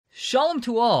Shalom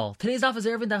to all. Today's daf is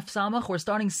Eruvin daf Samach. We're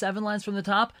starting 7 lines from the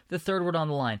top, the third word on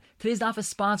the line. Today's daf is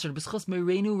sponsored. B'schus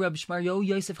Mereinu Reb Shmaryo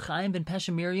Yosef Chaim ben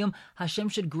Pesha Miriam. Hashem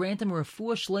should grant him a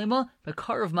refuah shlema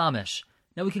b'kar of mamish.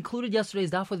 Now, we concluded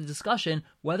yesterday's daf with a discussion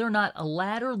whether or not a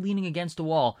ladder leaning against a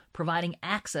wall, providing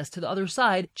access to the other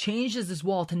side, changes this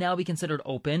wall to now be considered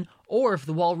open, or if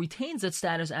the wall retains its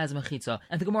status as a mechitza.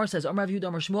 And the Gemara says, Amar Rav Yehuda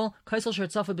Amar Shmuel, Kaisel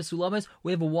Shertzafa Besulamis,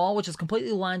 we have a wall which is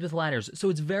completely lined with ladders, so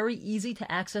it's very easy to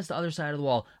access the other side of the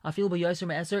wall. Afil b'yoser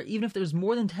me'eser, even if there's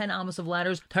more than 10 amos of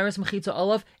ladders, Tyrus mechitza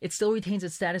olav, it still retains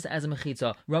its status as a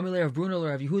mechitza. Ramilei Rav Bruna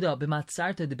Rav Yehuda,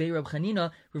 b'matzarta debei Rav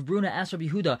Chanina, Rav Bruna asked Rav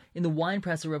Yehuda, in the wine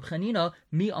press of Rav Chanina,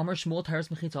 Mi Amar Shmuel Tyrus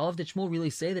mechitza olav, did Shmuel really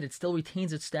say that it still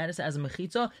retains its status as a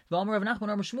mechitza? V'amar Rav Nachman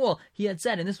Amar Shmuel, he had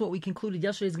said, and this is what we concluded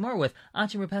yesterday's Gemara with,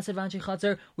 Anchi Merpeset v'Anchi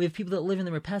Chatzar, we have people that live in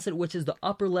the Merpeset, which is the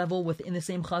upper level within the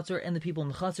same Chatzar, and the people in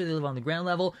the Chatzar, they live on the ground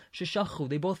level. Sheshachu,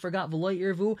 they both forgot V'loi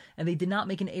Irvu, and they did not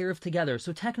make an Erev together.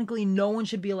 So technically, no one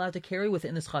should be allowed to carry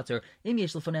within this Chatzar. Im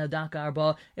yesh lefonei daka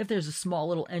arba, if there's a small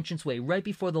little entranceway right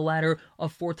before the ladder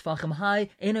of 4 tefachim high,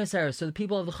 Eino Saras, so the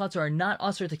people of the Chatzar are not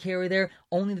usher to carry there,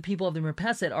 only the people of the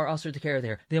Merpeset are usher to carry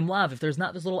there. The Imlav, if there's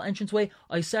not this little entranceway,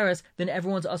 Isaras, then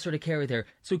everyone's usher to carry there.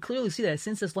 So we clearly see that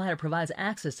since this ladder provides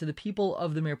access to the people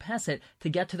of the Merpeset to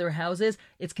get to their houses,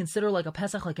 it's considered like a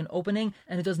Pesach, like an opening,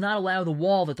 and it does not allow the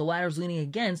wall that the ladder is leaning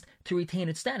against to retain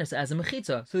its status as a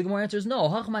mechitza. So the Gemara answers no.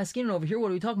 Hachmai skin over here, what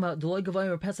are we talking about? Deloy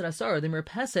Gavai Merpeset Asar. The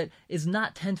Merpeset is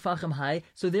not 10 tefachim high,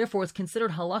 so therefore it's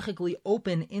considered halachically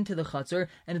open into the chutzner,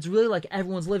 and it's really like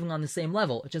everyone's living on the same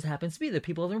level. It just happens to be that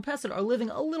people of the Merpeset are living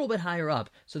a little bit higher up.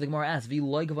 So the Gemara asks,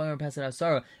 V'loy Gavai Merpeset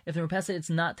Asar. If the Merpeset it's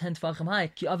not 10 tefachim high,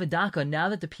 ki avedaka. Now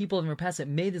that the people of the Merpeset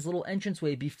made this little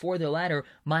entranceway before their ladder,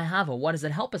 my hava. What does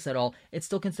it help us at all? It's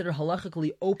still considered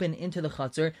halachically open into the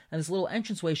chutzner, and this little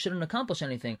entranceway shouldn't accomplish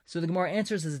anything. So the Gemara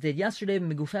answers as it did yesterday,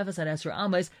 Megufefes at Esher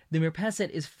Amas, the Merpeset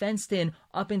is fenced in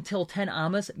up until 10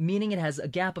 Amas, meaning it has a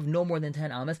gap of no more than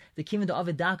 10 Amas. The Kivin to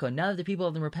Avedaka, now that the people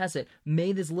of the Merpeset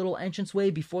made this little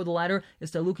entranceway before the ladder,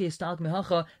 Istaluki Istalk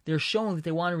Mehacha, they're showing that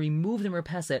they want to remove the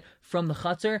Merpeset from the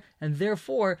chutzner, and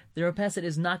therefore the Merpeset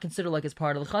is not considered like it's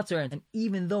part of the chutzner, and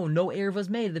even though no Erev was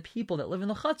made, the people that live in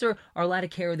the chutzner are allowed to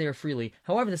carry there freely.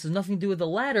 However, this has nothing to do with the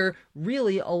ladder.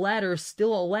 Really, a ladder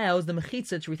still allows the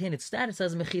mechitza to retain its status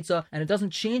as a mechitza, and it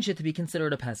doesn't change it to be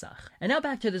considered a Pesach. And now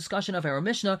back to the discussion of our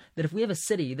Mishnah, that if we have a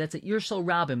city that's at Yershel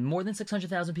Rabim, more than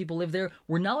 600,000 people live there,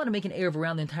 we're not allowed to make an Erev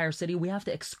around the entire city. We have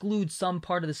to exclude some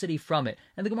part of the city from it.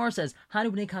 And the Gemara says,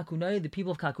 Hanu b'nei Kakunai, the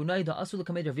people of Kakunai, the Asul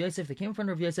l'kamed Rav Yosef, they came in front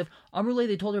of Rav Yosef, Amrulei,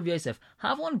 they told Rav Yosef,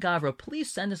 Havlon Gavra,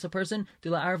 please send us a person, to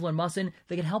La'arvlon Masin,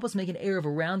 they can help us make an Erev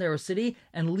around our city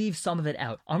and leave some of it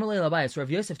out. Amrulei Labai, so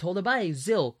Rav Yosef told Abai,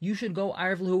 Zil, you should go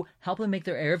Arvlahu, help them make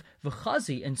their Erev,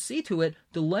 V'chazi, and see to it,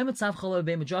 that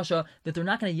they're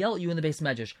not going to yell at you in the base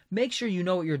medrash. Make sure you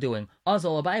know what you're doing.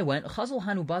 Azal Abai went, Chazal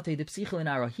Hanu Bate de Psichel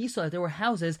Inara. He saw that there were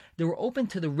houses that were open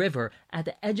to the river at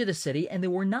the edge of the city, and they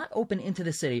were not open into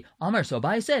the city. Amar, so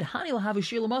Abai said, Hani Lahavu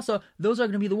Shir Lamasa, those are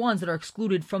going to be the ones that are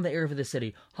excluded from the Erev of the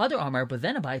city. Hadar Amar, but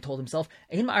then Abai told himself,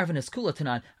 Ein Ma'arvin Eskula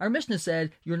Tanan. Our Mishnah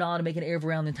said you're not allowed to make an Erev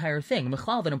around the entire thing.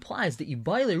 Mechlal, that implies that you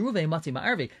baile Ruve Matzi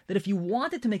Ma'arvi, that if you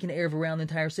wanted to make an Erev around the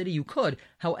entire city, you could.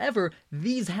 However,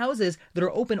 these houses that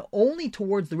are open only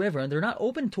towards the river, and they're not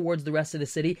open towards the rest of the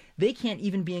city, they can't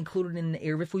even be included in the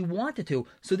Erev if we wanted to.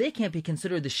 So they can't be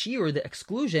considered the shear or the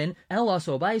exclusion. El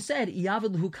also Abai said,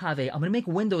 Yavid Lahu Kave, I'm going to make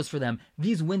windows for them.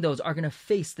 These windows are going to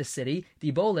face the city.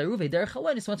 If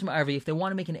they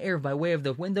want to make an Erev by way of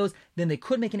the windows, then they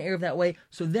could make an Erev that way,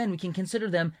 so then we can consider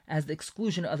them as the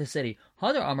exclusion of the city.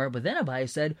 Hadar Amar, but then Abai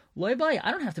said, Loi Bai,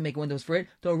 I don't have to make windows for it.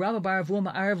 Though Rabbi Bar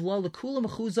Avua Ma'arav La Lakula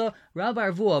Mechuzah, Rabbi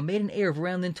Bar Avua made an Erev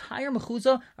around the entire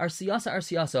Mechuzah,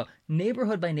 Arsiyasa,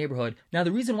 neighborhood by neighborhood. Now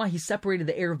the reason why he separated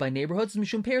the Erev by neighborhoods is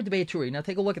Mishum Per de Beituri. Now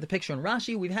take a look at the picture in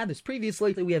Rashi. We've had this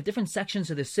previously. We have different sections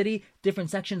of the city, different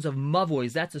sections of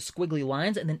Mavois, that's the squiggly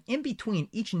lines, and then in between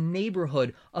each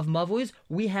neighborhood of Mavois,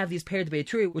 we have these Per de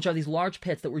Beituri, which are these large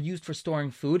pits that were used for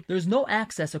storing food. There's no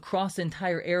access across the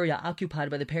entire area occupied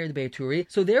by the Per de Beituri,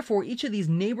 so therefore each of these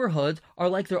neighborhoods are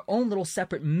like their own little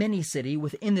separate mini-city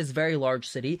within this very large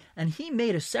city, and he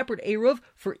made a separate Erev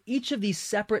for each of these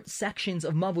separate sections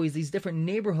of Mavois, these different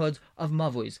neighborhoods of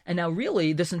Mavois. And now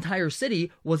really, this entire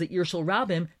city was at Yershel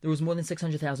Rabim, there was more than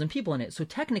 600,000 people in it, so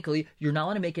technically, you're not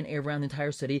allowed to make an Erev around the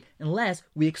entire city unless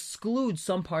we exclude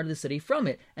some part of the city from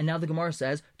it. And now the Gemara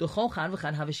says,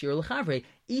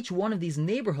 each one of these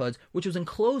neighborhoods, which was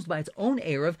enclosed by its own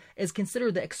Erev, is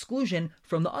considered the exclusion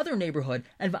from the other neighborhood.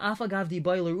 And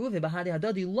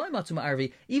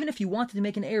even if you wanted to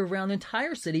make an Erev around the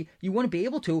entire city, you wouldn't be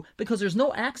able to, because there's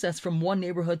no access from one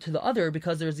neighborhood to the other,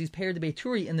 because there's these paired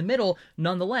Beituri in the middle.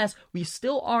 Nonetheless, we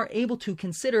still are able to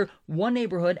consider one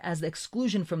neighborhood as the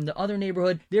exclusion from the other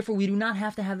neighborhood. Therefore, we do not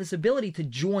have to have this ability to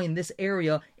join this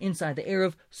area inside the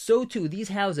Erev. So too, these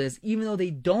houses, even though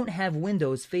they don't have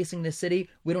windows facing the city,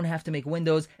 we don't have to make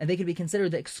windows, and they could be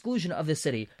considered the exclusion of the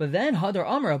city. But then Hadar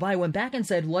Amar Abai went back and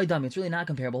said, Loidam, it's really not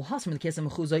comparable. If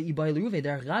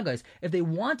they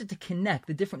wanted to connect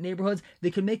the different neighborhoods,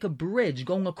 they could make a bridge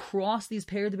going across these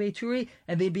paired Beituri,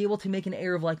 and they'd be able to make an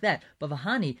Erev like that. But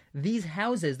Vahani, these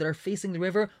houses that are facing the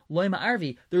river, Loima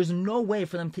Arvi, there's no way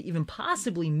for them to even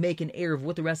possibly make an Erev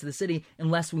with the rest of the city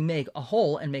unless we make a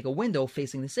hole and make a window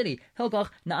facing the city. Helkach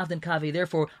Na'avdan Kavi,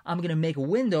 therefore I'm going to make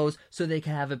windows so they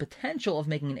can have a potential of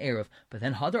making an Erev. But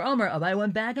then Hadar Amar Abai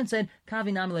went back and said,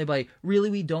 Kavi Namile Bai, really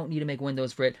we don't need to make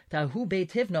windows for it. Tahu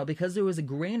Beit Tivna, because there was a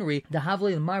granary, the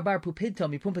Havle Marbar Pupidta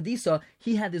Mi Pumpadisa,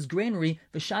 he had this granary,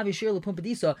 Vishavi Shir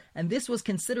Pumpadisa, and this was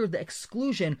considered the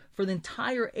exclusion for the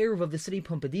entire Erev of the city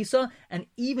Pumpadisa. And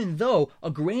even though a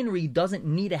granary doesn't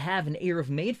need to have an Erev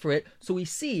made for it, so we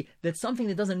see that something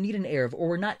that doesn't need an Erev, or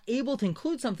we're not able to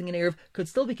include something in Erev, could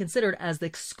still be considered as the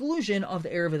exclusion of the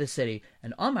Erev of the city.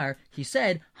 And Amar, he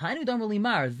said, Hainu Damar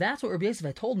Limar, that's what Rabbi Yosef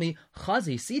had told me,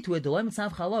 Chazi, see to it,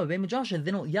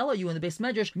 they don't yell at you in the base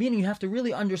medrash, meaning you have to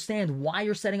really understand why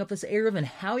you're setting up this Erev and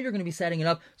how you're going to be setting it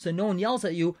up, so no one yells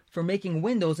at you for making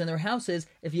windows in their houses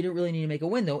if you didn't really need to make a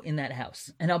window in that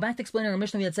house. And now back to explaining our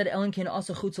Mishnah, we had said,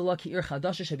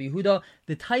 the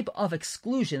type of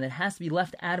exclusion that has to be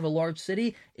left out of a large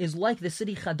city is like the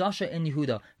city Chadasha in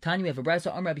Yehuda. Tanya, we have a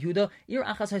brayso Amar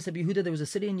Yehuda, there was a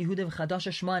city in Yehuda,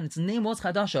 Chadasha Shema, and its name was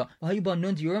Chadasha.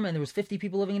 And there was 50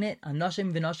 people living in it,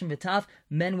 Anashim, Vinashim, Vitaf,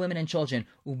 men, women, and children.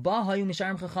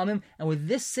 And with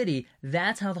this city,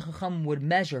 that's how the Chachamim would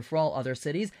measure for all other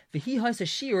cities.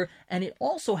 And it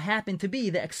also happened to be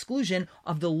the exclusion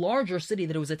of the larger city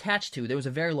that it was attached to. There was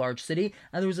a very large city,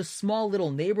 and there was a small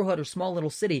little neighborhood or small little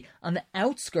city on the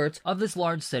outskirts of this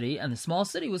large city, and the small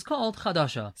city was called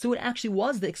Chadasha. So it actually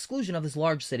was the exclusion of this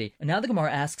large city. And now the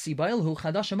Gemara asks,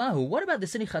 what about the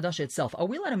city Chadasha itself? Are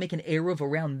we allowed to make an Eruv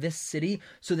around this city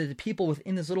so that the people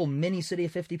within this little mini city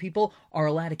of 50 people are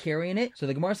allowed to carry in it? So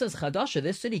the Gemara says, Chadasha,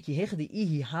 this city,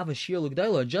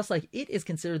 just like it is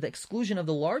considered the exclusion of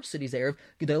the large city's Erev,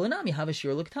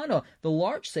 the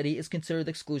large city is considered the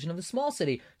exclusion of the small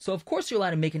city. So of course you're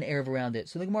allowed to make an Erev around it.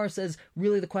 So the Gemara says,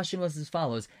 really the question was as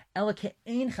follows,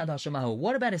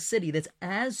 what about a city that's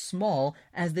as small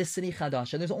as this city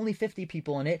Chadasha? There's only 50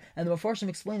 people in it, and the Mefarshim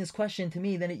explained this question to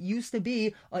me that it used to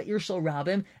be a Irshal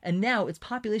Rabim, and now its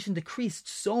population decreased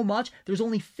so much, there's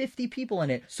only 50 people in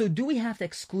it. So do we have to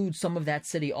exclude some of that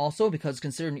city also because it's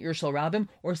considered an Irshal Rabim,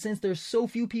 or since there's so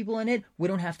few people in it, we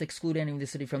don't have to exclude any of the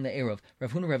city from the Erev?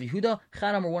 Rav Huna, Rav Yehuda,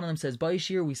 Chad Amar, one of them says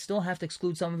Bayishir, we still have to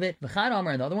exclude some of it. The Chad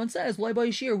Amar, another one says Loi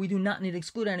Bayishir, we do not need to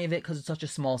exclude any of it because it's such a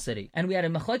small city. And we had a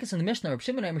Machlekes in the Mishnah, Rav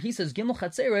Shimon Amar, he says Gimel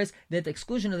Chatzeres, that the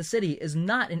exclusion of the city is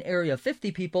not an area of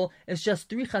 50 people, it's just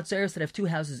 3 Chatzeres that have 2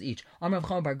 houses each. Amar Rav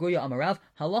Chama Bar Goya Amar Rav,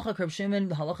 Halacha Rav Shimon,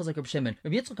 the Halacha is like Rav Shimon.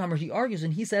 Rav Yitzchak Amar, he argues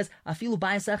and he says Afilu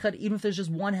Bayis Echad, even if there's just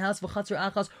one house, v'chatzer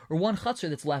achas, or one chatzer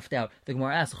that's left out. The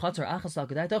Gemara asks, Chatzer achas al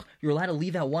kedaitach, you're allowed to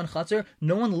leave out one chatzer?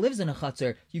 No one lives in a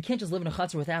chatzer. You can't just live in a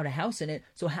chatzer without a house in it,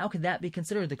 so how could that be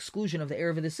considered the exclusion of the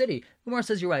Erev of the city? The Gemara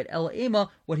says you're right. El Ema,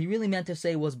 what he really meant to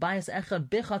say was Bayis Echad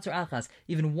b'chatzer achas,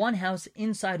 even one house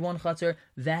inside one chatzer,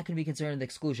 that can be considered the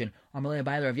exclusion. Amalei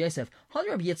Abayla Rav Yosef,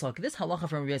 Hadar Rav Yitzchak, this halacha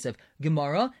from Rav Yosef,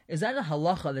 Gemara, is that a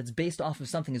halacha that's based off of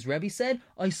something his Rebbe said,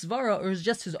 or svara, or is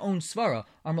just his own svara?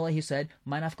 Amalei, he said,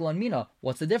 Ma'nafkalan Mina,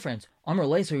 what's the difference? Amar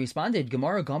Leis, he responded,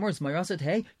 Gemara Gomer Mayasat,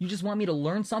 hey, you just want me to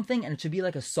learn something and it should be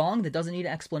like a song that doesn't need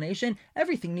an explanation?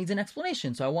 Everything needs an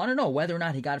explanation, so I want to know whether or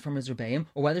not he got it from his Rebbeim,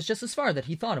 or whether it's just a svara that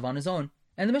he thought of on his own.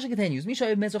 And the Mishnah continues,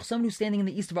 Misha Mezrach, someone who's standing in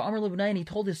the east of Amr Lebunai, and he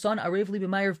told his son, Arev Li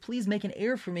B'Mayev, please make an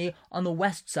Erev for me on the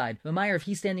west side. B'Mayev,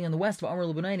 he's standing on the west of Amr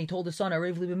Lebunai, and he told his son,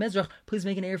 Arev Li B'Mezrach, please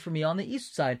make an Erev for me on the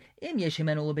east side. Im Yesh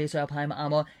Himenu Lebeisa Alpaim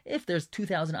Amma, if there's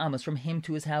 2,000 Amas from him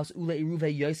to his house, Ule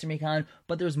Eruve Yoser Mekan,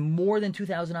 but there's more than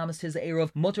 2,000 Amas to his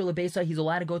Erev, Mutter Lebeisa, he's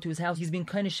allowed to go to his house, he's being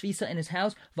kind of Shvisa in his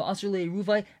house, Va'asr Le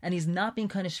Eruve, and he's not being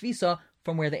kind of Shvisa,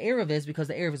 from where the Eruv is, because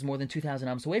the Eruv is more than 2,000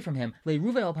 amos away from him.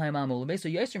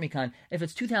 If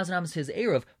it's 2,000 amos to his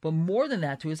Eruv, but more than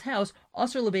that to his house,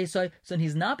 Asr Lebesai, so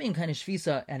he's not being kind of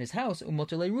shvisa at his house,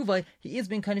 he is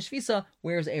being kind of shvisa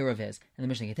where his Eruv is. And the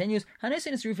Mishnah continues,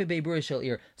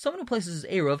 someone who places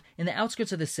his Eruv in the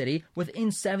outskirts of the city,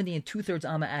 within 70 and 2/3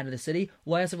 amma out of the city,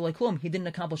 he didn't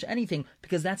accomplish anything,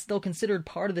 because that's still considered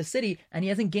part of the city, and he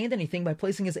hasn't gained anything by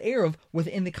placing his Eruv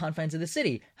within the confines of the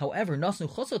city. However,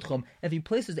 if he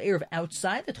places the Eruv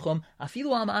outside the Tchum,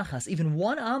 even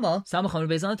one amma, Samachon on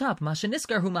the top,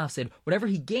 Mashaniskar hu mafsid, whatever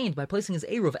he gained by placing his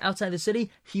Eruv outside the city,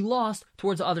 he lost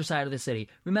towards the other side of the city.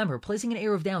 Remember, placing an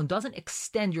Eruv down doesn't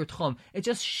extend your Tchum, it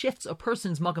just shifts a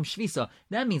person's Makam Shvisa.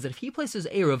 That means that if he places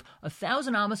Eruv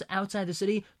 1,000 amas outside the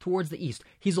city towards the east,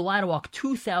 he's allowed to walk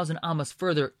 2,000 amas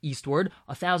further eastward.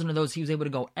 1,000 of those he was able to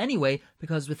go anyway,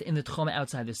 because within the Tchum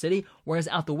outside the city, whereas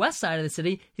out the west side of the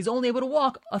city, he's only able to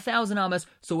walk 1,000 amas,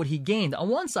 so what he gained on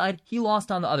one side, he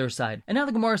lost on the other side. And now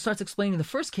the Gemara starts explaining the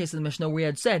first case of the Mishnah, where he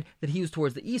had said that he was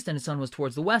towards the east and his son was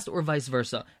towards the west, or vice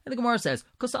versa. And the Gemara says,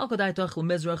 when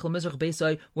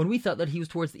we thought that he was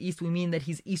towards the east, we mean that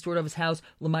he's eastward of his house,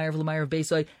 l'mayr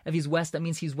beisai. If he's west, that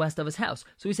means he's west of his house.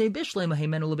 So we say, we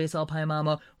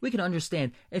can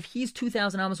understand, if he's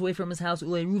 2,000 amas away from his house,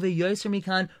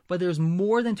 but there's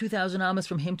more than 2,000 amas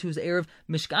from him to his Eruv,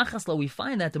 we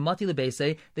find that the mati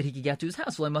lebeisai, that he could get to his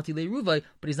house, but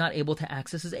he's not able to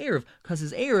access his Eruv, because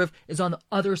his Eruv is on the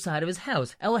other side of his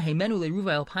house. But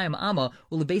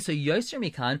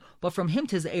from him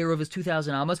to his Eruv is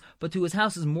 2,000 amas, but to his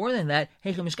house is more than that.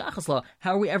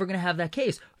 How are we ever going to have that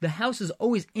case? The house is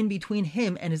always in between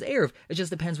him and his Eruv. It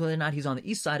just depends whether or not he's on the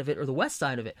east side of it or the west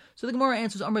side of it. So the Gemara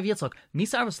answers, are we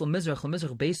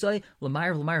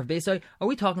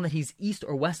talking that he's east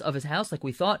or west of his house like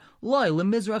we thought? It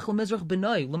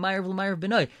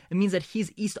means that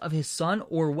he's east of his son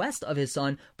or west of his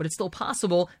son, but it's still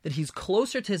possible that he's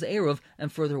closer to his Eruv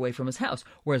and further away from his house.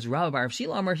 Whereas Rabbi Bar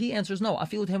Shila Amar, he answers no.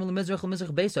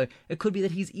 It could be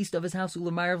that he's east of his house,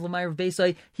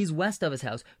 he's west of his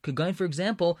house. Kagain, for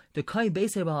example,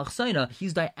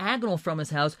 he's diagonal from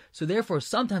his house, so therefore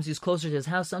sometimes he's closer to his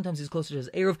house, sometimes he's closer to his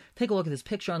Eruv. Take a look at this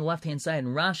picture on the left-hand side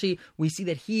in Rashi. We see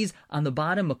that he's on the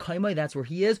bottom, Makaimai, that's where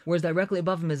he is, whereas directly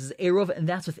above him is his Eruv, and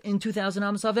that's within 2,000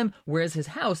 amas of him, whereas his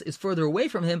house is further away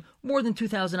from him, more than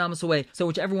 2,000 amas away. So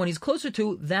whichever one he's closer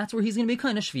to, that's where he's going to be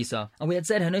kind of shvisa. And we had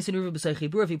said,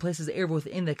 if he places Eruv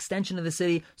within the extension of the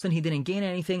city, so then he didn't gain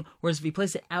anything, whereas if he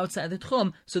placed it outside the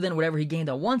Tchum, so then whatever he gained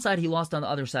on one side, he lost on the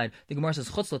other side. The Gemara says,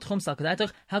 how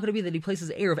could it be that he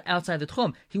places Eruv outside the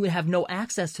Tchum? He would have no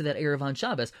access to that Eruv on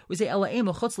Shabbos. We say,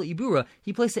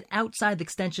 he placed it outside the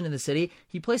extension of the city.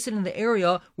 He placed it in the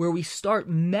area where we start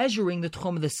measuring the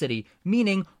Tchum of the city,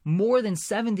 meaning more than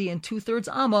 70 and 2/3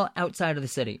 amma outside of the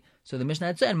city. So the Mishnah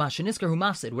had said, Mashaniskar hu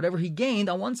mafsid, whatever he gained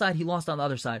on one side, he lost on the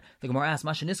other side. The Gemara asked,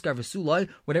 Mashaniskar v'sulai,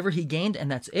 whatever he gained, and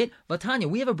that's it. Vatanya,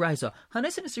 we have a brisa.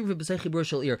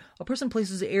 A person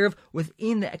places an Eruv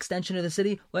within the extension of the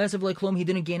city, he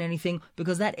didn't gain anything,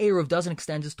 because that Eruv doesn't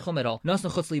extend his Tchum at all.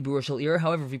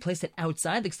 However, if he placed it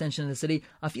outside the extension of the city,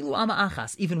 afilu amma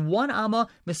achas, even one amma,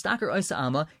 mistakar isa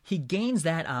amma, he gains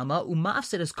that amma,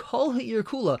 umafsid is kol ha'ir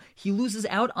kula, he loses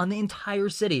out on the entire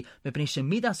city.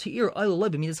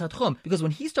 Because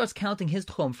when he starts counting his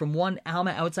tchum from one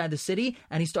alma outside the city,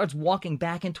 and he starts walking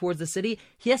back in towards the city,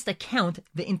 he has to count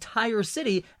the entire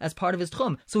city as part of his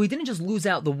tchum. So he didn't just lose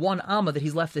out the one alma that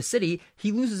he's left the city,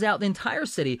 he loses out the entire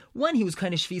city. When he was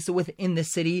kind of shvisa within the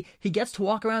city, he gets to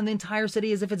walk around the entire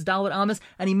city as if it's dalet amas,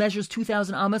 and he measures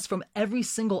 2,000 amas from every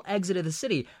single exit of the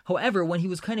city. However, when he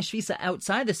was kind of shvisa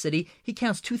outside the city, he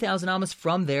counts 2,000 amas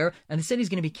from there, and the city is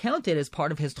going to be counted as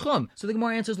part of his tchum. So the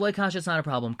Gemara answers, like Kasha, it's not a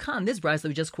problem. Khan, this brayso that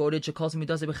we just quoted,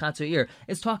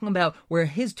 is talking about where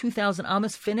his 2,000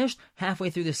 amas finished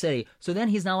halfway through the city. So then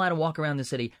he's not allowed to walk around the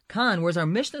city. Khan, whereas our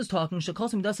Mishnah is talking,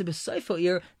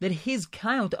 that his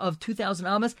count of 2,000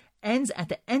 amas ends at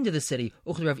the end of the city.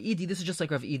 This is just like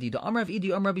Rav Idi.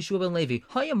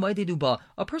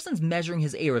 A person's measuring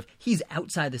his Eruv. He's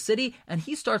outside the city, and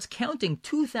he starts counting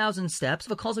 2,000 steps,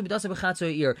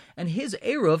 and his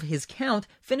Eruv, his count,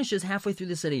 finishes halfway through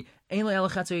the city. He's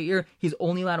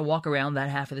only allowed to walk around that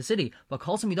half of the city.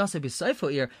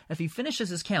 If he finishes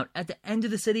his count at the end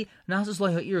of the city,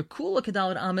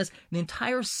 the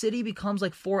entire city becomes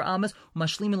like 4 amas, and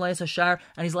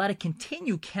he's allowed to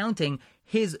continue counting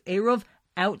his Eruv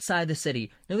outside the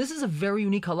city. Now, this is a very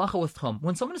unique halacha with Tchum.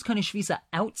 When someone is kind of shvisa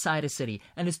outside a city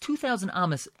and his 2,000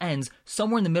 amas ends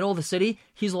somewhere in the middle of the city,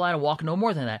 he's allowed to walk no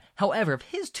more than that. However, if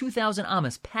his 2,000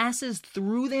 amas passes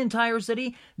through the entire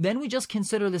city, then we just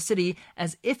consider the city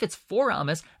as if it's 4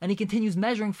 amas, and he continues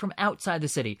measuring from outside the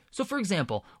city. So, for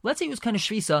example, let's say he was kind of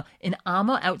shvisa in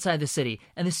amma outside the city,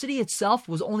 and the city itself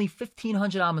was only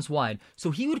 1,500 amas wide.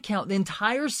 So he would count the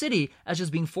entire city as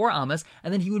just being 4 amas,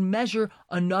 and then he would measure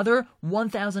another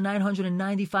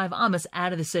 1,995 amas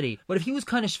out of the city. But if he was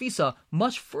kind of shvisa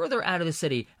much further out of the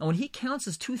city, and when he counts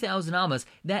his 2,000 amas,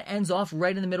 that ends off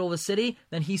right in the middle of the city,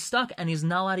 then he's stuck and he's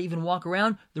not allowed to even walk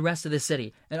around the rest of the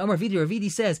city. And Amar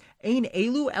Ravidi says, Ein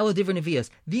elu ela divrei nevios.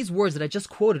 These words that I just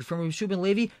quoted from Rabbi Shua ben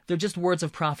Levi, they're just words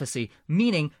of prophecy,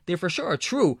 meaning they for sure are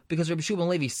true because Rabbi Shua ben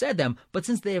Levi said them, but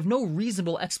since they have no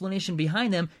reasonable explanation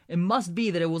behind them, it must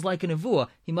be that it was like a nevuah.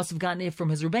 He must have gotten it from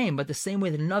his Rebbeim, but the same way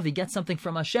that a Navi gets something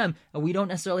from Hashem, and we don't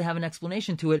necessarily have an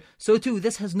explanation to it, so too,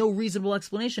 this has no reasonable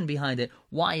explanation behind it.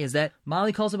 Why is that?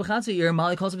 Mali calls it b'chatzir,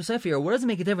 Mali calls it b'sefir. What does it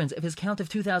make a difference if his count of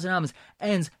 2,000 amas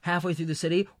ends halfway through the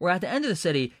city or at the end of the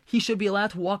city? He should be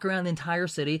allowed to walk around the entire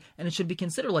city, and it should be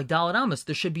considered like Dalet Amas.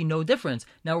 There should be no difference.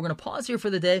 Now we're going to pause here for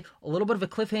the day, a little bit of a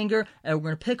cliffhanger, and we're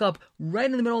going to pick up right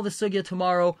in the middle of the sugya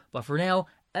tomorrow. But for now,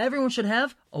 everyone should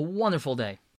have a wonderful day.